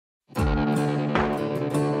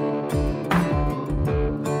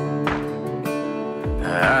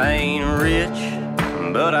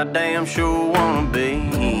damn sure wanna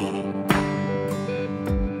be.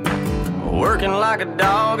 Working like a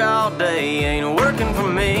dog all day ain't working for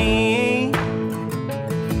me.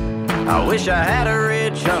 I wish I had a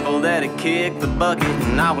rich uncle that'd kick the bucket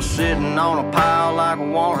and I was sitting on a pile like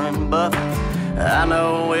Warren Buffett. I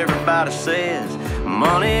know everybody says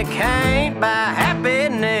money can't buy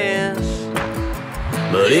happiness,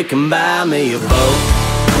 but it can buy me a boat.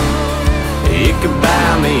 It can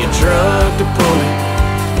buy me a truck to pull it.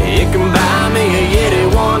 It can buy me a Yeti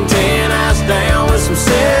 110 ice down with some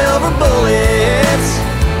silver bullets.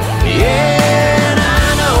 Yeah, and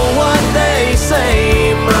I know what they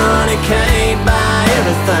say, money can't buy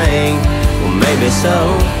everything. Well, maybe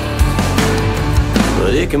so,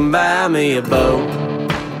 but it can buy me a boat.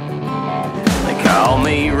 They call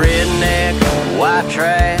me redneck, white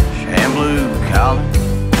trash, and blue collar,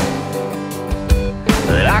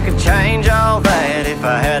 but I could change all that if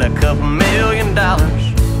I had a couple $1 million.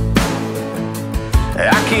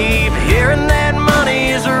 I keep hearing that money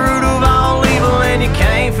is the root of all evil, and you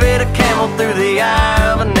can't fit a camel through the eye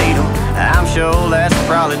of a needle. I'm sure that's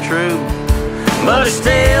probably true, but it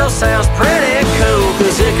still sounds pretty cool,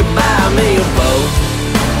 'cause it could buy me a boat.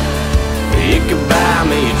 It could buy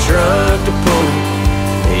me a truck to pull it.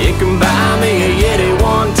 It can buy me a Yeti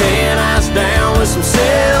 110 ice down with some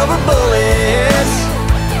silver bullets.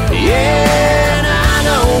 Yeah, and I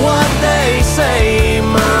know what they say,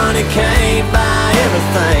 money can't buy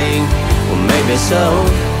everything. Well, maybe so,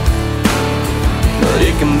 but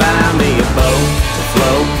it can buy me a boat to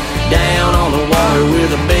float down on the water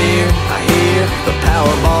with a beer. I hear the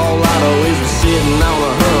Powerball lotto is sitting on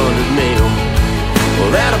 100 mil.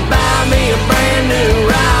 Well, that'll buy me a brand new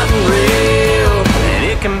riding reel, and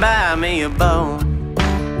it can buy me a boat.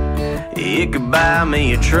 It could buy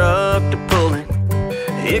me a truck to pull it.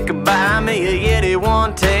 It could buy me a Yeti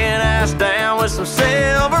 110 ice down with some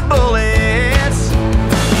silver bullets.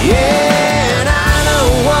 Yeah, and I know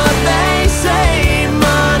what they say,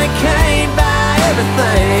 money can't buy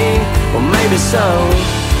everything. Well, maybe so,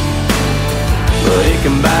 but it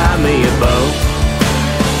can buy me a boat.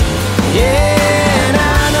 Yeah, and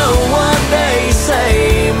I know what they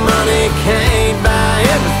say, money can't buy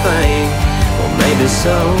everything. Well, maybe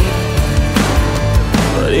so,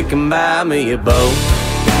 but it can buy me a boat.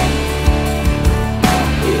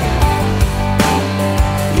 Yeah,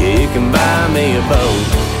 it can buy me a boat.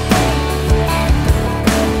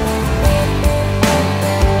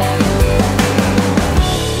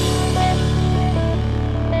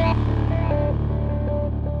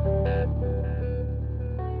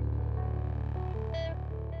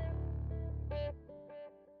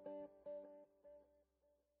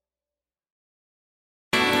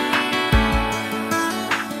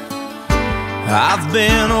 I've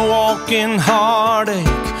been a walking heartache,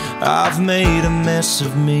 I've made a mess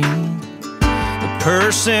of me. The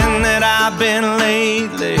person that I've been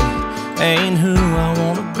lately ain't who I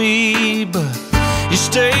wanna be. But you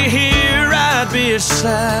stay here right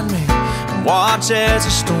beside me and watch as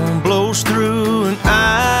the storm blows through, and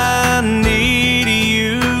I need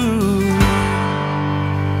you.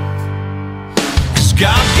 'Cause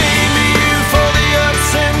God gave me you for the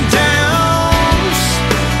ups and downs.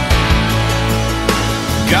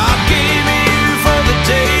 God gave me you for the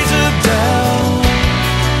days of doubt,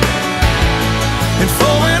 and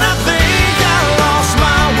for when I think I lost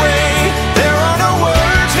my way, there are no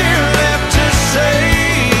words here left to say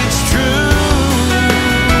it's true.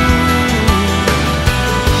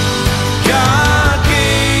 God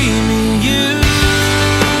gave me you,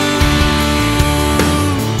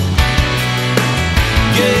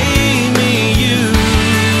 gave me you.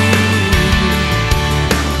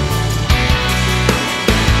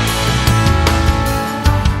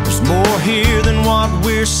 More here than what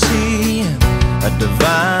we're seeing, a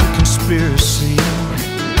divine conspiracy.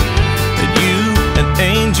 That you, an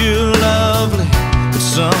angel lovely, would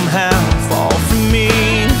somehow fall for me.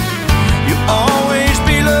 You'll always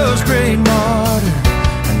be love's great martyr,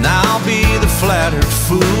 and I'll be the flattered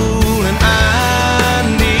fool, and I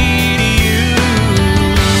need you.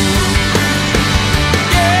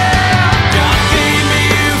 Yeah, God gave me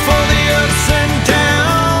you for the ups and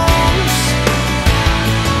downs.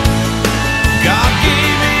 God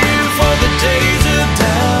gave me you for the days of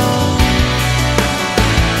doubt,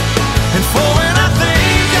 and for when I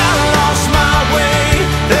think I lost my way,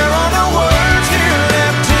 there are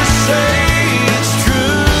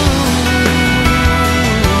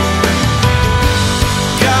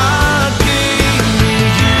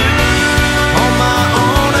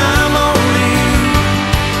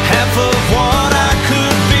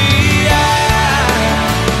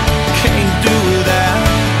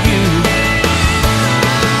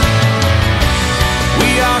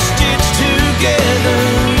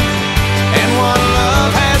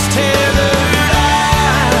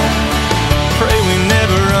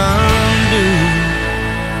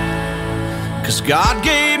God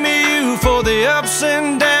gave me you for the ups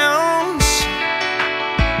and downs.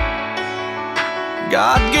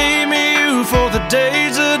 God gave me you for the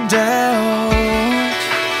days of doubt.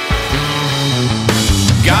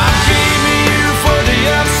 God gave me you for the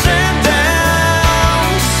ups and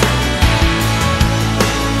downs.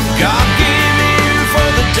 God gave me you for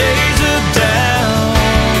the days of doubt.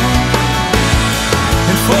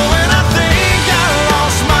 And for when I think I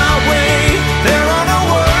lost my way, there are no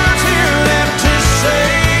words here left to say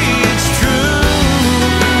it's true.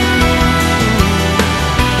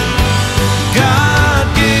 God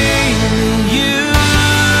gave me you.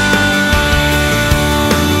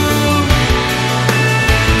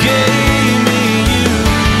 Gave me you.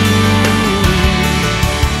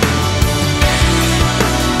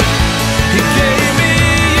 He gave me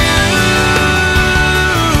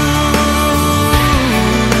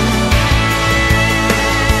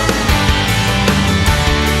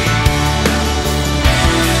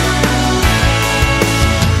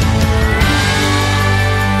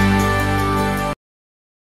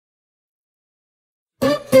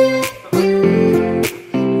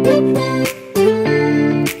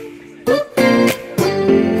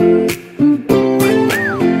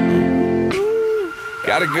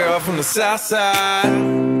Got a girl from the south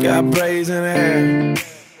side, got braids in her hair.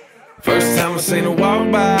 First time I seen her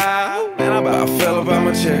walk by, man, I about fell up out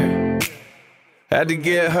my chair. Had to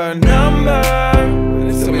get her number, and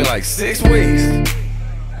it took me like 6 weeks.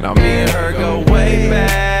 Now me and her go way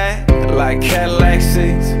back, like Cadillac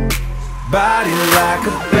seats. Body like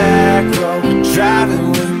a back road,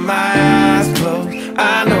 driving with my eyes closed.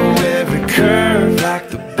 I know every curve like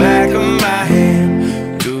the back of my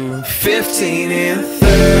hand. Doing 15 and 30,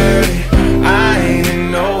 I ain't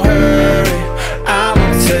in no hurry.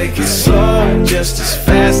 I'ma take it slow, just as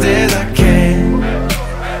fast as I can.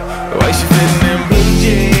 The way she fitting in blue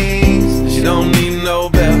jeans, she don't need no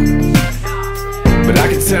belt, but I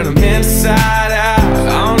can turn them inside out, I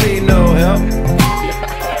don't need no help.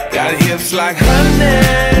 Got hips like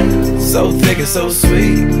honey, so thick and so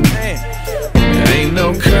sweet. There ain't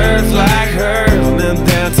no curves like hers on them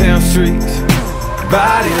downtown streets.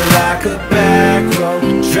 Body like a back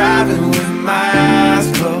road, driving with my eyes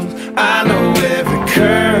closed. I know every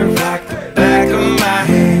curve like the back of my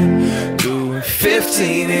hand. Doing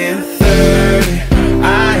 15 and 30,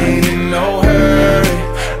 I ain't in no hurry.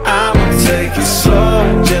 I'ma take it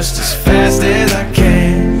slow, just as fast as I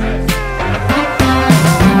can.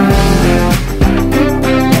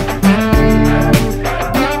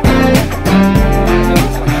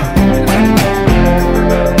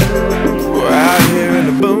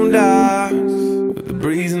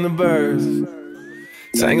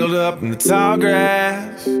 Tangled up in the tall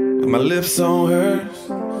grass, with my lips on hers.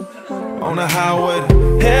 On the highway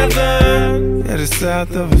to heaven, headed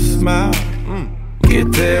south of a smile.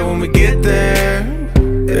 Get there when we get there,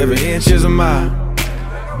 every inch is a mile.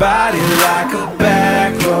 Body like a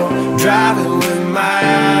back road, driving with my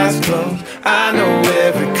eyes closed. I know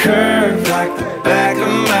every curve like the back of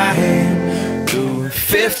my hand. Doing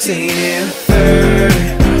 15 and 30,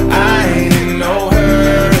 I ain't in no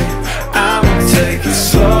hurry. I'ma take it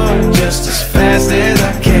slow, just as fast as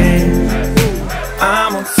I can.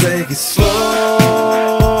 I'ma take it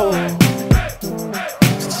slow,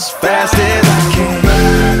 just as fast as I can.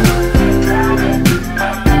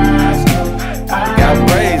 Got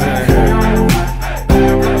braids in her.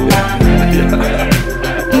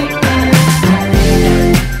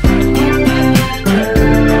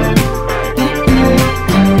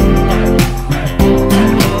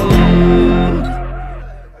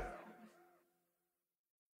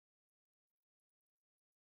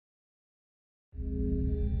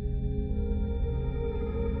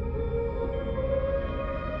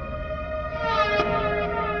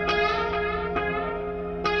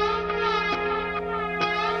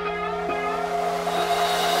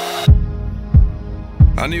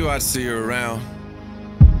 I knew I'd see her around.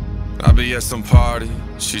 I'd be at some party,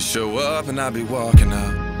 she'd show up and I'd be walking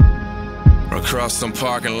out. Or across some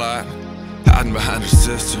parking lot, hiding behind her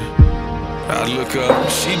sister. I'd look up,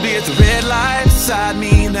 she'd be at the red light beside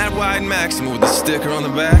me in that white Maxima with a sticker on the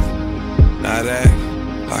back. I'd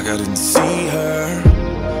act like I didn't see her,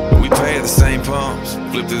 but we pay at the same pumps,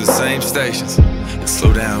 flip through the same stations, and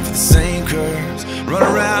slow down for the same curves, run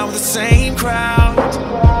around with the same crowds.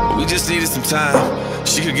 But we just needed some time.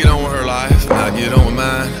 She could get on with her life, and I'd get on with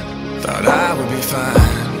mine. Thought I would be fine,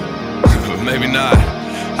 but maybe not.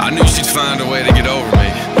 I knew she'd find a way to get over me,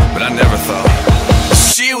 but I never thought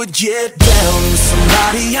she would get down with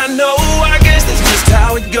somebody I know. I guess that's just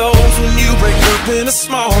how it goes when you break up in a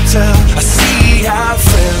small town. I see our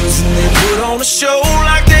friends and they put on a show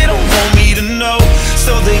like they don't want me to know,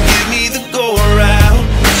 so they give me the go around.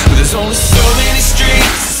 But there's only so many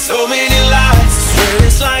streets, so many lights, I swear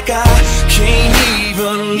it's like I can't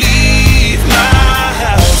even leave my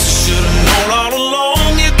house. Should've known all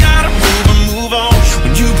along, you gotta move and move on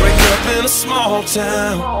when you break up in a small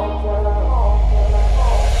town.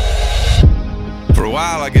 For a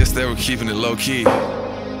while I guess they were keeping it low-key,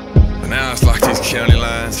 but now it's like these county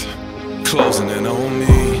lines closing in on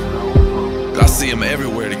me. I see them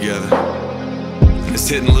everywhere together. It's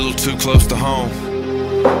hitting a little too close to home.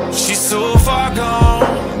 She's so far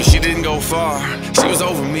gone, but she didn't go far. She was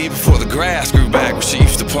over me before the grass grew back where she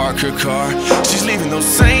used to park her car. She's leaving those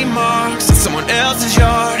same marks in someone else's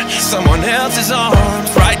yard, someone else's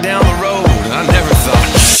arms, right down the road. And I never thought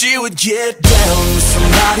she would get down with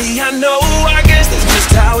somebody I know. I guess that's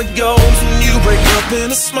just how it goes when you break up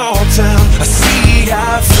in a small town. I see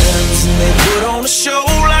our friends and they put on a show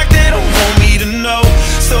like they don't want me to know,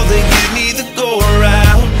 so they give me the go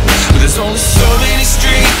around. But there's only so many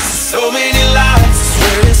streets, so many lights, I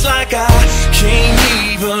swear it's like I can't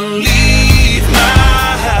even leave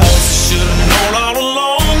my house. Should've known all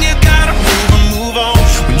along, you gotta move and move on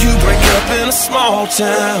when you break up in a small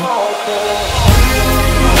town.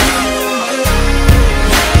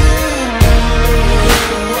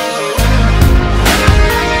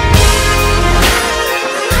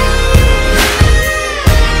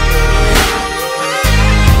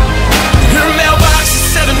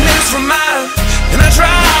 From mine, and I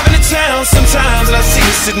drive into town sometimes and I see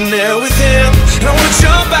her sitting there with him, and I wanna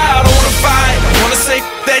jump out, I wanna fight, I wanna say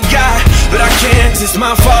that guy, but I can't, 'cause it's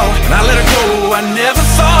my fault, and I let her go. I never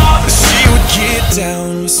thought that she would get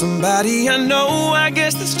down with somebody I know. I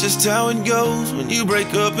guess that's just how it goes when you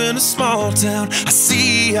break up in a small town. I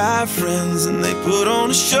see our friends and they put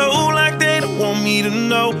on a show like they don't want me to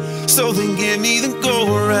know, so they give me the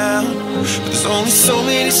go around. But there's only so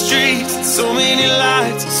many streets and so many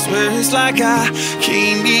lights, I swear it's like I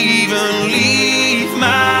can't even leave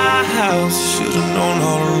my house. Should've known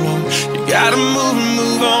all along, you gotta move and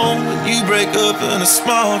move on when you break up in a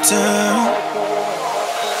small town.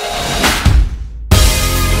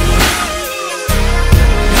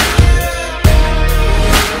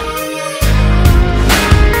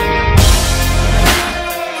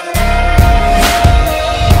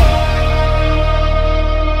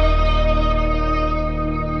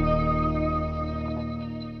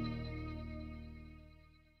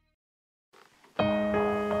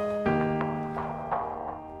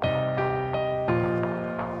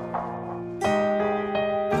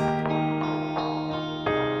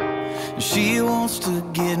 She wants to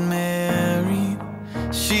get married,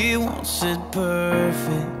 she wants it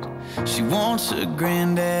perfect. She wants her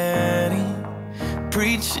granddaddy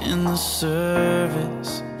preaching the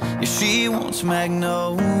service. Yeah, she wants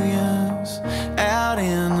magnolias out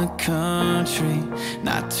in the country.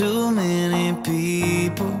 Not too many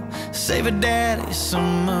people save her daddy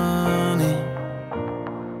some money.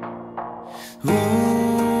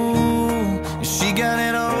 Ooh, she got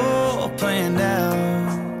it all planned out.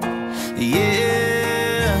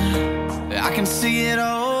 Yeah, I can see it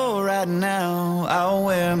all right now. I'll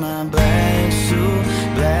wear my black suit,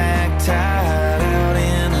 black tie out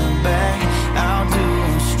in the back. I'll do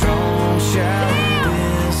a strong shot of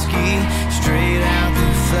whiskey straight out the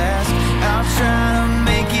flask. I'll try to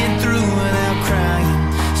make it through without crying,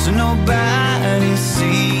 so nobody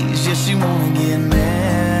sees. Yeah, she wanna get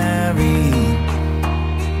married,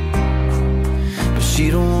 but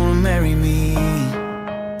she don't wanna marry me.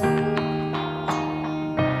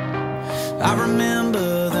 I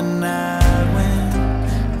remember the night when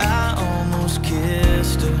I almost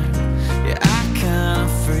kissed her. Yeah, I kinda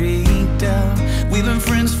freaked out. We've been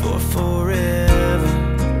friends for forever,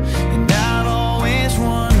 and I'd always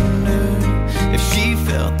wondered if she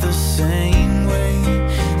felt the same way.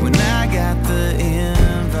 When I got the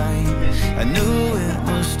invite, I knew it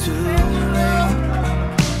was too late.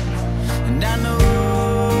 And I know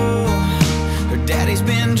her daddy's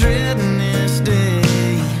been dreading this day.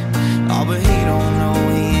 Oh, but he don't know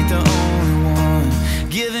he ain't the only one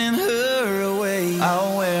giving her away.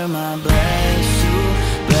 I'll wear my black suit,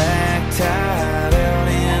 black tie out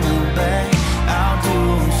in the back. I'll do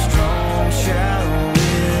a strong shot of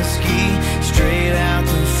whiskey straight out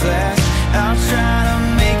the flask. I'll try to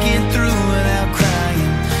make it through without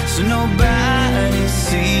crying, so nobody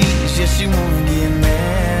sees. Yeah, she wanna get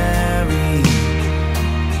married,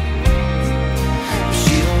 but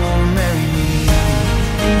she don't wanna marry me.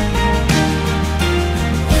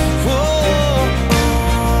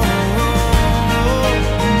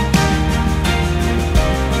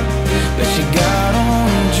 She got on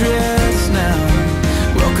a dress now,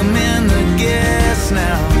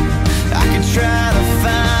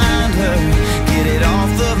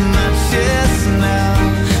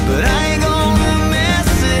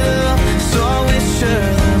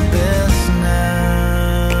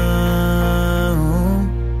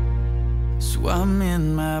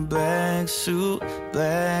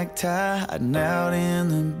 hiding out in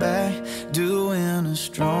the back, doing a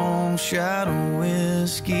strong shot of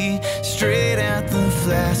whiskey straight at the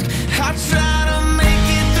flask. I try to make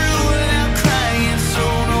it through without crying so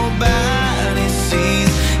nobody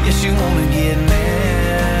sees. Yes, you wanna get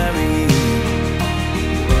married.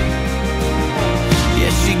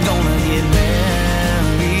 Yes, she gonna get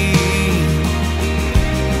married,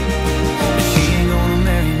 but she ain't gonna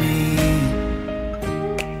marry me.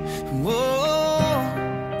 Whoa,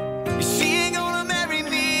 she ain't gonna marry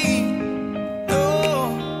me. No.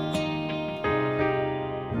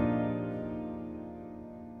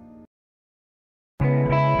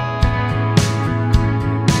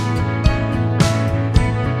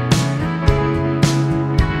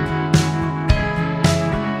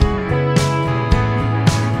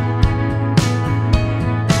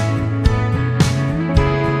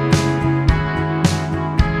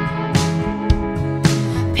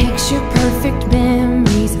 Picture perfect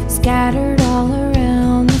memories scattered all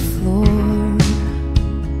around the floor.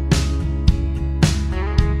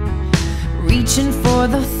 Reaching for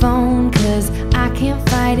the phone 'cause I can't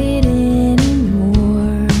fight it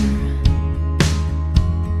anymore.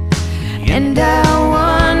 And I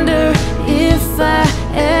wonder if I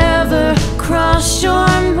ever cross your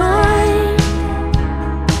mind.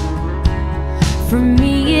 For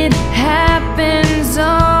me it happens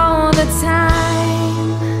all the time.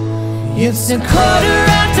 It's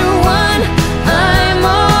 1:15. I'm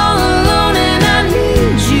all alone and I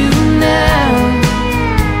need you now.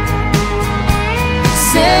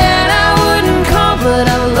 Said I wouldn't call, but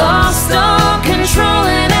I lost all control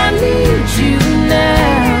and I need you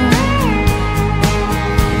now.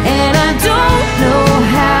 And I don't know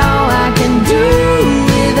how I can do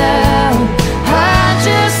without. I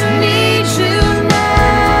just need you now.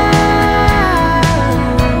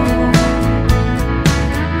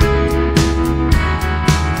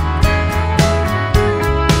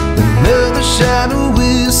 Another shot of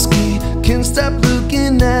whiskey, can't stop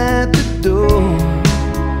looking at the door.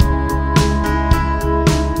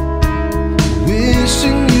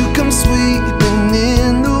 Wishing you come sweeping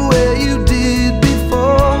in the way you did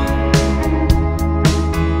before.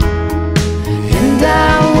 And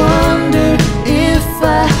I wonder if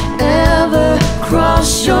I ever cross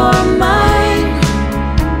your mind.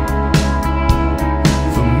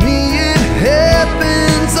 For me it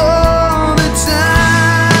happens all the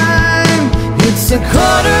time. It's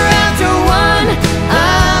 1:15.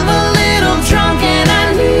 I'm a little drunk and I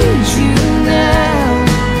need you now.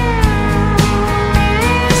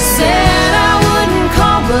 Said I wouldn't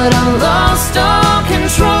call, but I lost all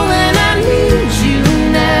control and I need you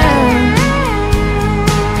now.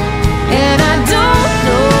 And I don't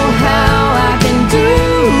know how I can do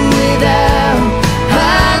without.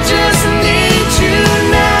 I just need you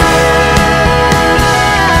now.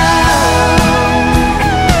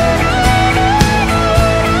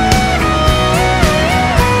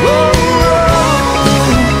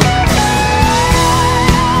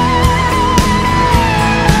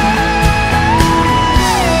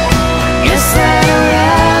 Guess I'd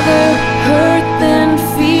rather hurt than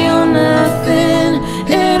feel nothing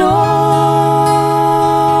at all.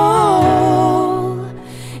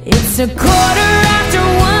 It's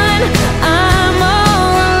 1:15. I'm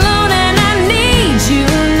all alone and I need you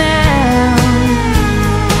now.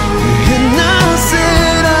 And I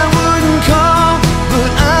said I wouldn't call, but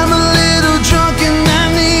I'm a little drunk and I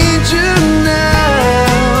need you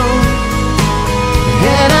now.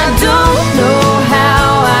 And I don't know how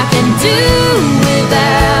I can do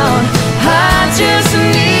without. I just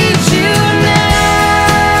need you now.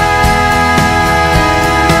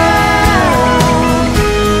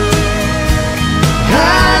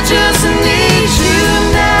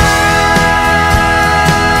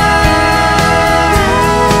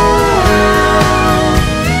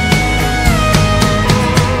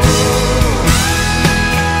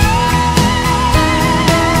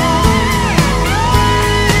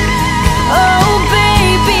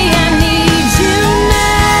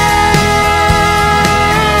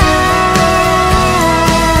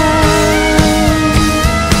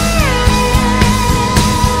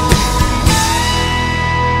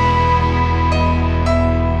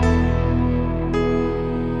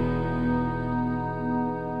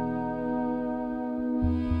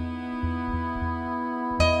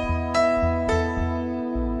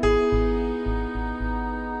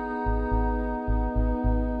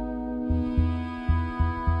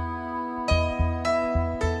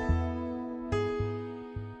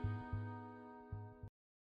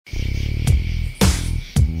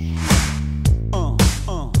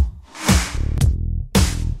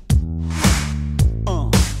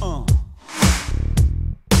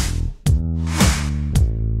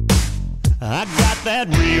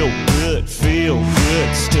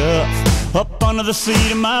 up under the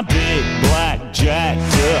seat of my big black jacked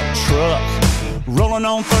up truck, rolling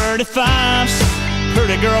on 35s,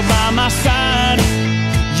 pretty girl by my side.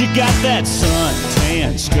 You got that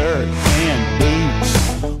suntan skirt and boots,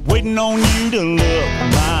 waiting on you to look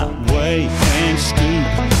my way and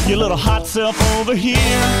scoop your little hot self over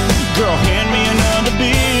here. Girl, hand me another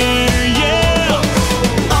beer, yeah.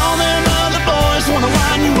 All them other boys wanna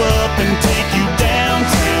wind you up and take you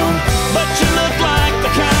downtown, but you look like the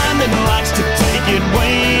kind that likes to take it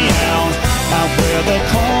way out where the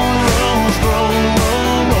cornrows grow.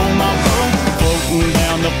 Roll my boat, floating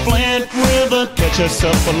down the Flint River, catch us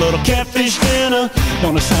up a little catfish dinner.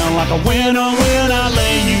 Gonna sound like a winner when I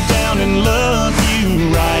lay you down and love you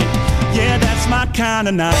right. Yeah, that's my kind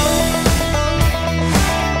of night.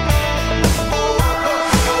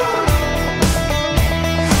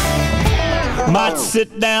 Might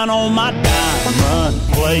sit down on my diamond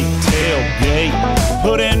plate tailgate,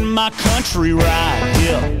 put in my country ride,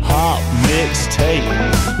 hip-hop mixtape.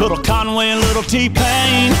 Little Conway, little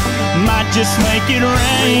T-Pain, might just make it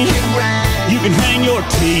rain. You can hang your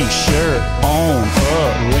T-shirt on a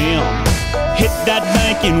limb, hit that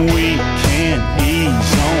bank and we can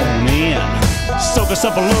ease on in. Soak us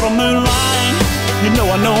up a little moonlight, you know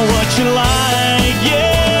I know what you like,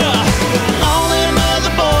 yeah. All them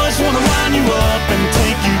other boys wanna wind you up and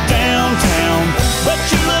take you downtown, but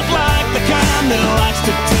you look like the kind that likes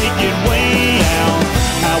to take it way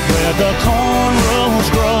out where the cornrows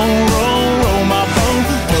grow. Roll my boat,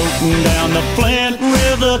 floating down the Flint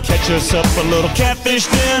River, catch us up a little catfish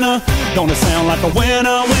dinner. Gonna sound like a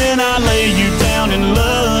winner when I lay you down and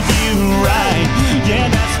love you right. Yeah,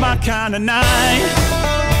 that's my kind of night.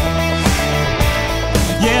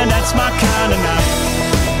 Yeah, that's my kind of night.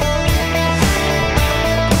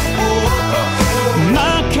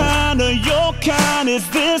 My kind of, your kind is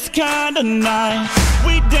this kind of night.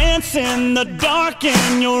 We dance in the dark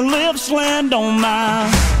and your lips land on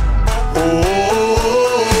mine.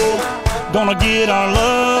 Oh, gonna get our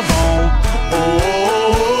love on.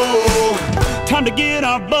 Oh, time to get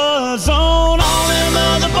our buzz on. All them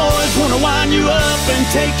other boys wanna wind you up and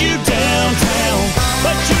take you downtown,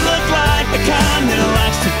 but you look like the kind that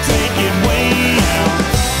likes to take it way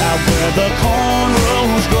out where the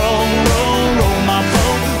cornrows grow. Roll my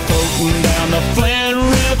boat, floating down the Flint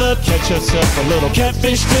River, catch us up a little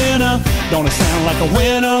catfish dinner. Gonna sound like a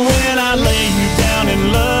winner when I lay you down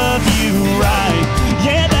and love you right.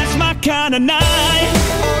 Yeah, that's my kind of night.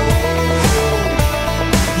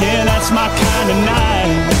 Yeah, that's my kind of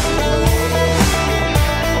night.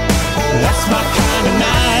 That's my kind of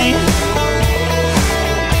night.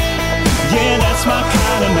 Yeah, that's my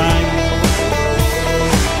kind of night.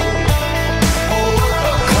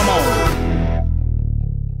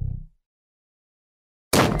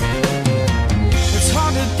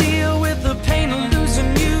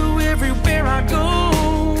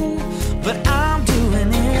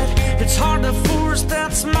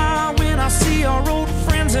 See our old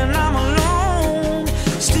friends and I'm alone.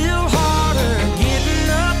 Still harder getting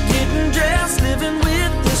up, getting dressed, living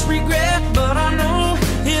with this regret. But I know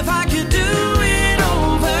if I could do it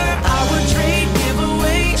over, I would trade, give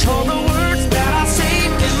away all the words that I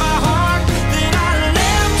saved in my heart, then I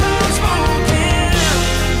left unspoken.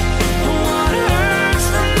 What hurts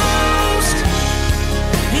the most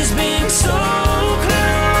is being so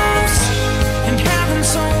close and having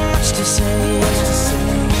so much to say.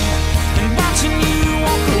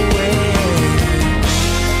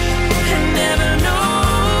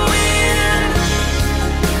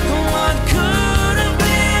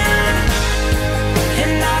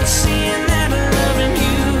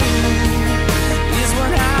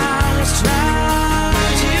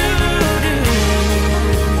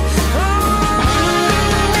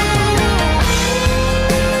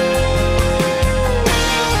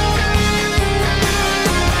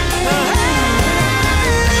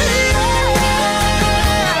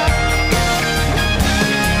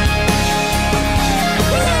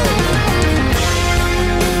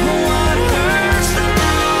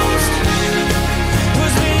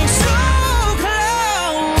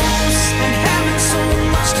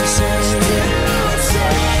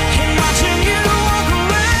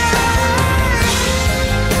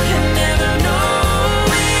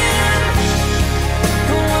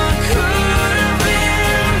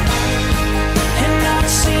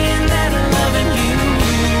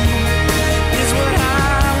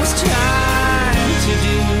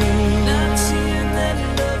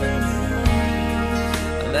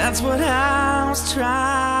 That's what I was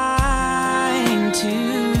trying to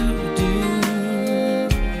do.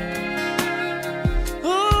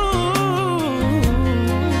 Ooh.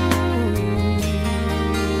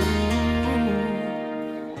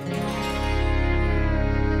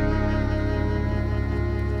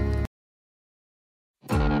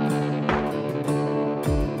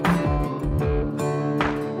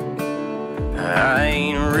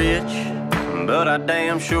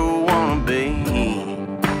 sure wanna be.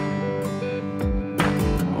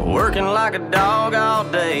 Working like a dog all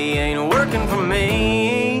day ain't working for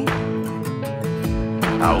me.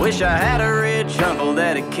 I wish I had a rich uncle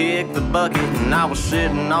that'd kick the bucket and I was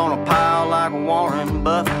sitting on a pile like Warren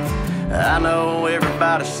Buffett. I know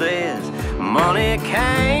everybody says money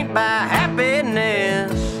can't buy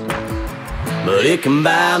happiness, but it can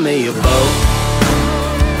buy me a boat.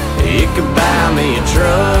 It can buy me a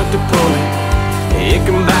truck to pull it. It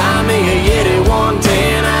can buy me a Yeti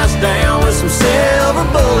 110 ice down with some silver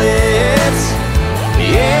bullets.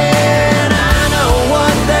 Yeah, and I know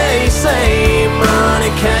what they say,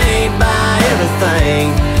 money can't buy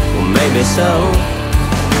everything. Well, maybe so,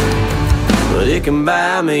 but it can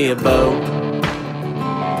buy me a boat.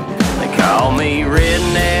 They call me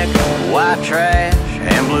redneck, white trash,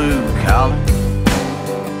 and blue collar,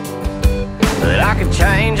 but I could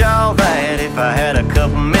change all that if I had a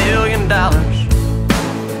couple $1 million.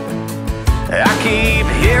 I keep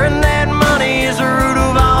hearing that money is the root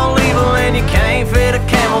of all evil, and you can't fit a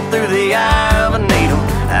camel through the eye of a needle.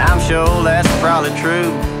 I'm sure that's probably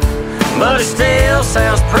true, but it still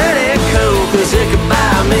sounds pretty cool, 'cause it could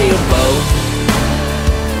buy me a boat.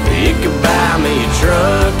 It could buy me a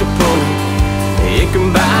truck to pull it. It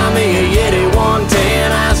can buy me a Yeti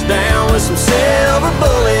 110 ice down with some silver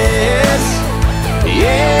bullets.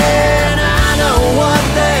 Yeah, and I know what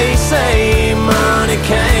they say, money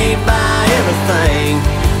can't buy everything.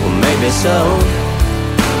 Well, maybe so,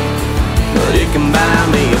 but it can buy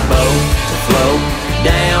me a boat to float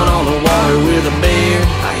down on the water with a beer.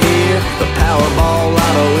 I hear the Powerball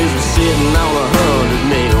lotto is sitting on 100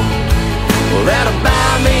 mil. Well, that'll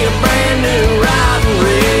buy me a brand new riding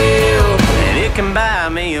reel. And it can buy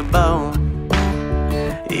me a boat.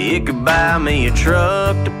 It could buy me a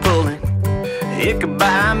truck to pull it. It could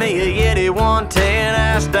buy me a Yeti 110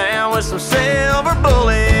 ice down with some silver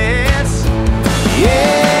bullets.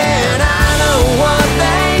 Yeah, and I know what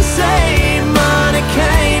they say, money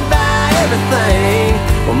can't buy everything.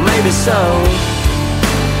 Well, maybe so,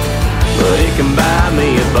 but it can buy me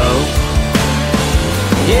a boat.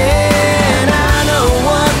 Yeah, and I know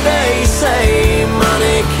what they say,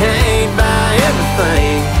 money can't buy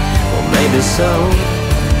everything. Well, maybe so,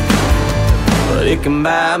 but it can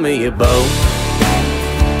buy me a boat.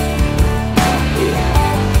 Yeah,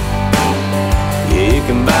 it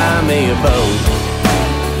can buy me a boat.